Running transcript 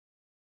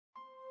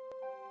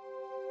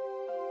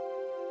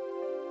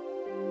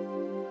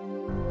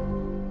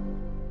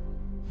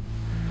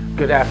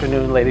Good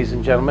afternoon, ladies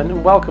and gentlemen,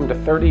 and welcome to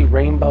 30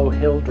 Rainbow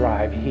Hill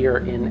Drive here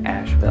in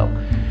Asheville.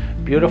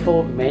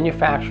 Beautiful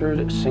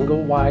manufactured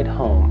single-wide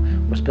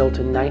home. Was built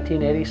in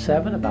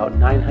 1987, about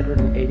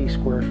 980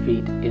 square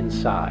feet in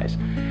size.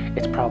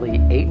 It's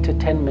probably 8 to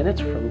 10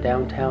 minutes from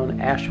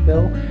downtown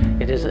Asheville.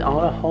 It is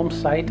on a home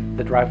site.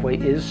 The driveway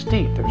is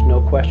steep, there's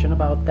no question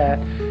about that.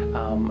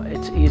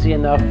 It's easy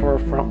enough for a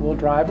front-wheel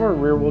drive or a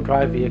rear-wheel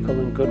drive vehicle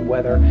in good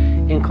weather.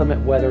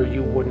 Inclement weather,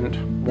 you wouldn't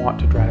want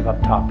to drive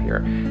up top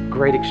here.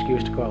 Great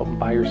excuse to go out and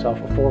buy yourself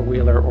a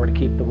four-wheeler or to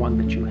keep the one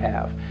that you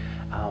have.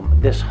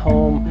 This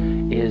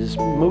home is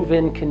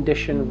move-in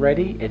condition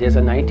ready. It is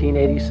a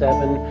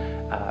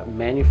 1987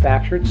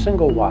 manufactured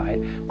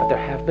single-wide, but there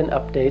have been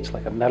updates,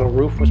 like a metal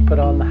roof was put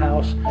on the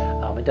house.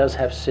 It does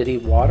have city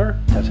water,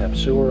 it does have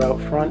sewer out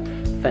front,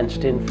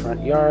 fenced-in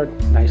front yard,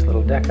 nice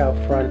little deck out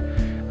front.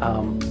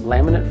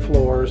 Laminate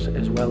floors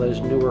as well as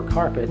newer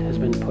carpet has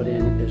been put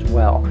in as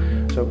well.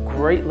 So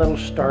great little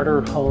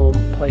starter home,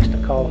 place to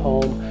call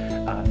home,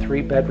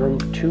 3-bedroom,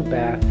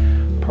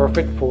 2-bath,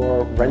 perfect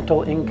for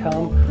rental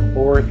income,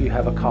 or if you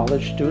have a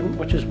college student,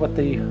 which is what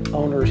the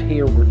owners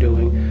here were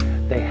doing.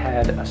 They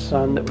had a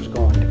son that was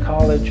going to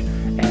college,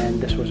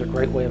 and this was a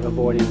great way of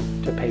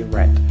avoiding to pay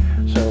rent.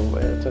 So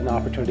it's an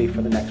opportunity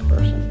for the next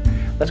person.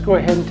 Let's go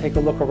ahead and take a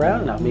look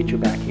around, and I'll meet you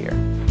back here.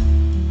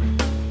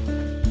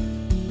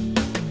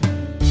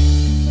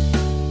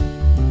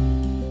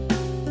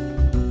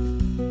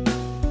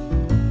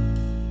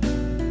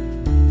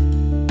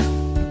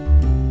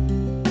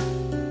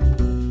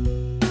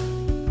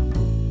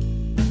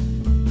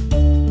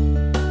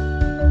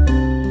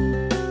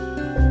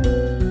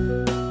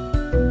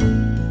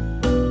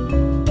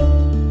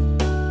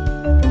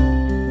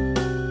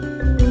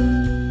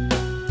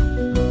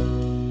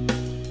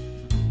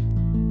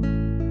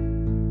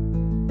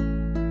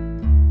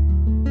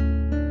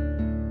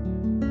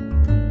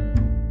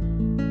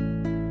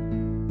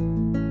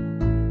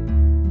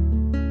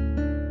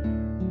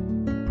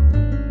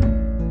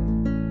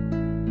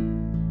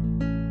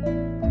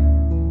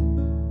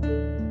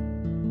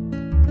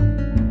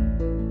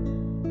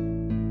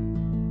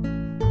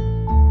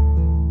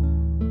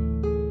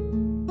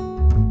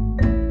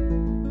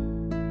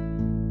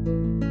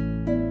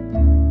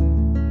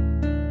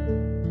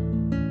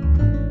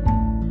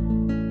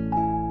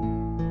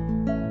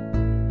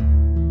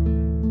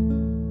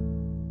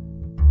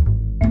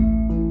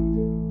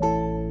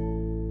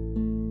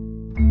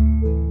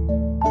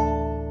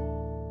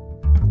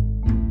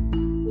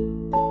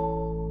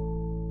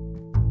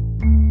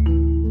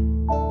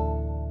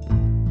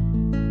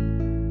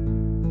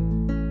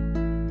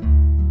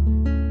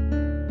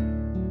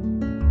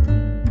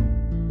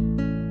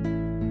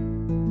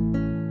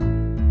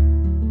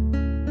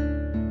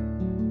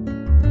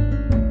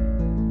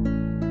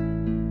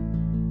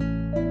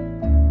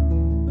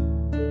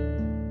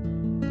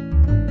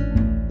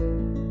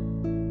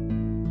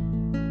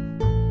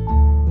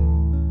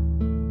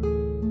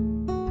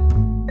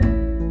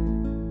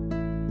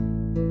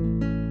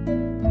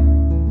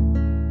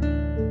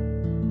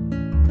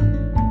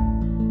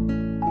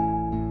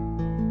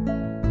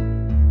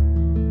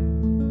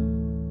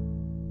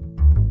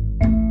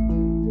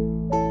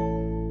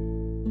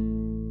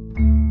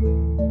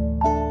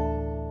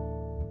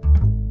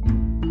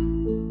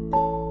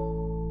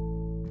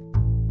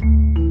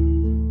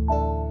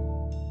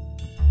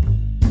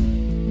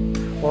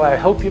 Well, I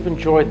hope you've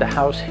enjoyed the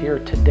house here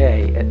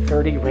today at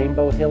 30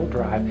 Rainbow Hill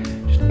Drive,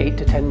 just 8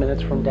 to 10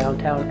 minutes from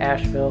downtown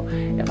Asheville.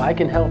 If I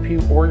can help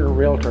you or your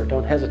realtor,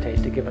 don't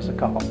hesitate to give us a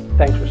call.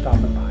 Thanks for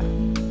stopping by.